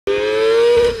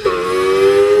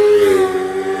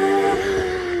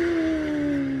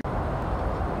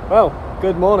Well,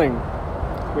 good morning.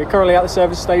 We're currently at the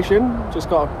service station, just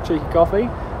got a cheeky coffee,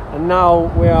 and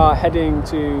now we are heading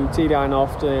to TDI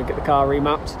North to get the car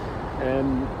remapped.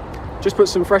 Just put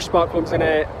some fresh spark plugs in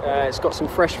it, it's got some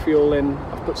fresh fuel in,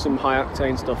 I've put some high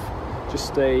octane stuff,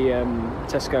 just the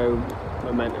Tesco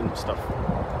Momentum stuff.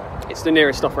 It's the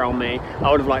nearest stuff around me.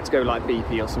 I would have liked to go like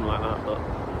BP or something like that, but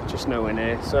just nowhere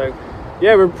near. So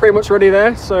yeah, we're pretty much ready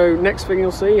there, so next thing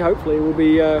you'll see, hopefully, we'll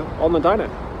be on the dyno.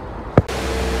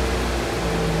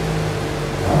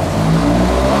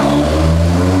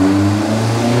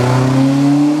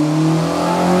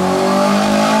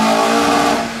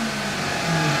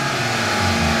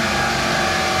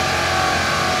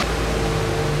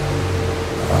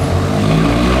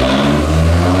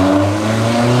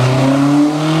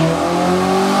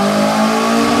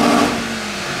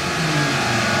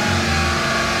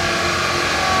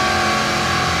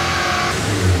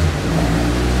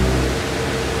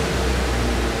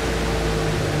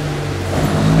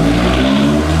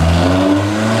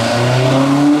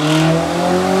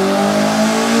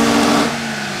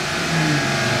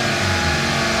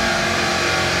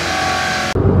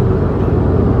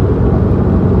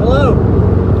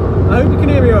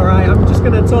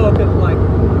 Going to talk at like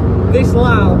this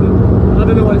loud. I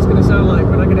don't know what it's going to sound like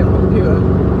when I get it on the computer.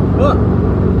 But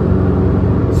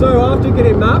so after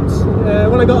getting mapped,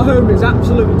 when I got home it was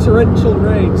absolutely torrential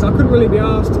rain, so I couldn't really be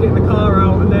asked to get the car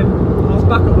out, and then I was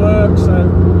back at work, so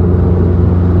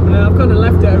I've kind of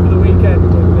left it over the weekend,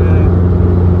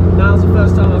 and now's the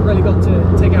first time I've really got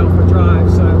to take it out for a drive.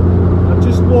 So I'm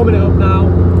just warming it up now,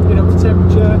 get up to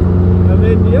temperature, and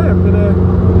then yeah, I'm gonna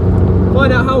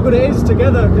find out how good it is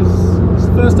together, because it's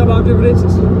the first time I've driven it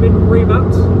since it's been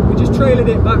remapped. We just trailered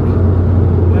it back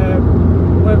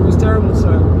where it was terrible, so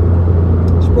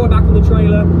just brought it back on the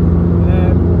trailer.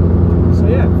 So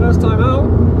yeah, first time out.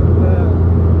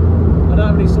 I don't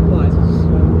have any sunvisors, so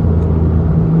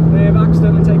may have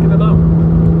accidentally taken them out.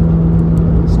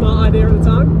 Smart idea at the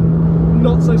time,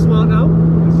 not so smart now,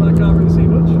 because I can't really see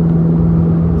much.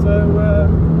 So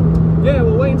yeah,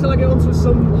 we'll wait until I get onto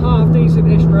some half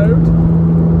decent-ish road,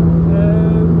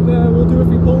 and we'll do a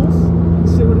few pulls and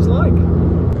see what it's like.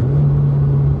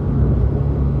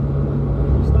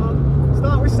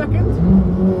 Start with second.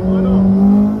 Why not?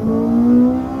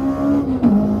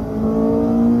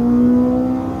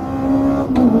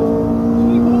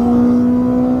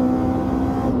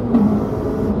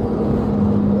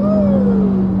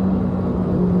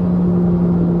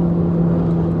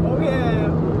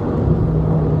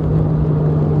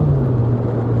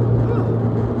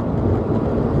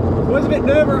 It's a bit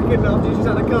nerve-wracking after you just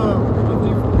had a car, after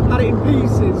you've had it in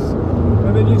pieces,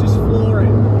 and then you just floor it,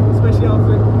 especially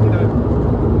after, you know,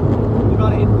 you've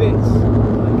had it in bits.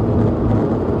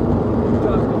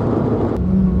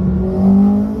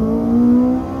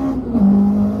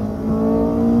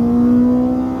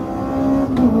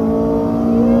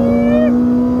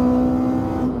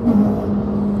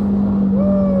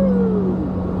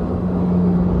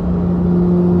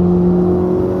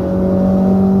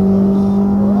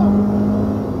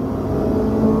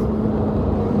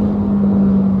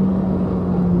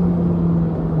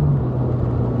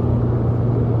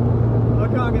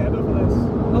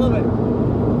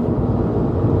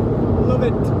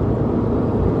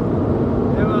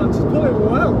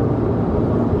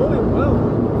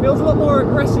 Feels a lot more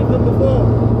aggressive than before.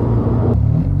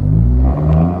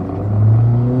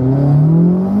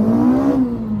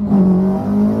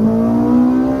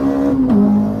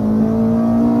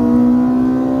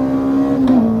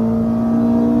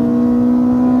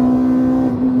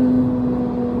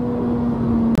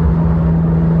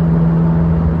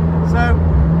 So,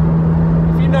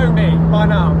 if you know me by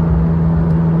now,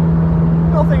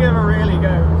 nothing ever really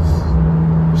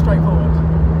goes straightforward.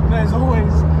 There's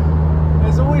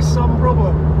always some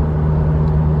problem.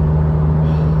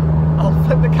 I'll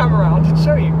flip the camera around and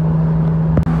show you.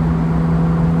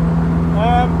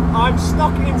 I'm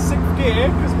stuck in 6th gear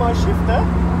because my shifter,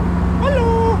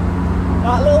 hello,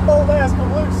 that little bolt there has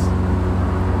come loose.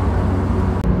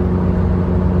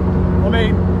 I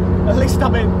mean, at least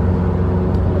I'm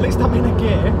in a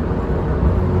gear,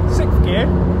 6th gear.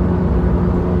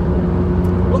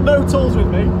 Got no tools with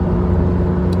me.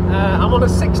 I'm on a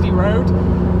 60 road,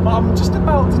 but I'm just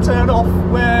about to turn off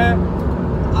where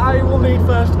I will need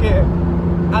 1st gear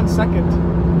and 2nd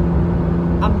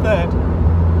and 3rd.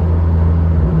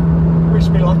 Wish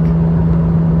me luck.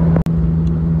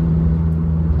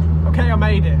 Okay, I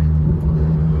made it.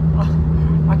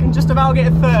 I can just about get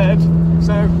a 3rd,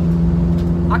 so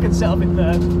I can set up in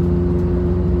 3rd.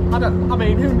 I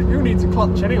mean, who needs a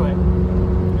clutch anyway?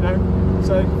 You know?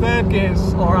 So 3rd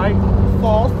gear's alright,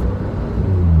 4th.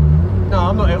 No,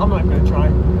 I'm not even going to try.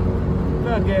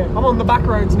 Third gear. I'm on the back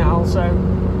roads now, so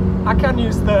I can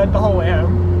use third the whole way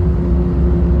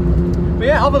home. But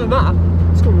yeah, other than that,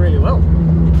 it's going really well.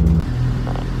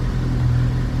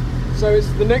 So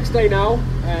it's the next day now.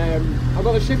 I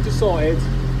got the shifter sorted.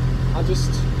 I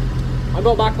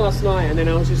got back last night and then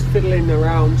I was just fiddling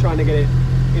around trying to get it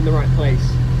in the right place.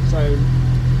 So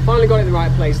finally got it in the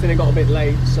right place, then it got a bit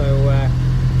late, so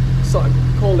sort of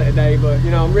called it a day. But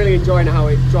you know, I'm really enjoying how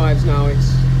it drives now. It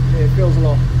feels a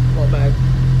lot better.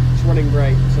 It's running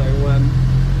great. So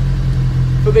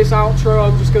for this outro,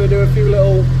 I'm just going to do a few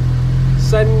little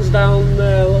sends down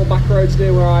the little back roads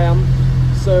near where I am.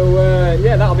 So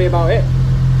yeah, that'll be about it.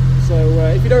 So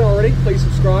if you don't already, please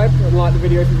subscribe and like the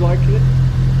video if you've liked it.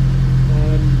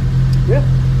 Yeah,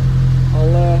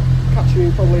 I'll catch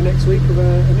you probably next week with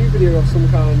a new video of some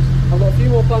kind. I've got a few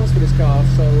more plans for this car,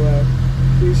 so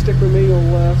if you stick with me,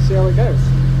 we'll see how it goes.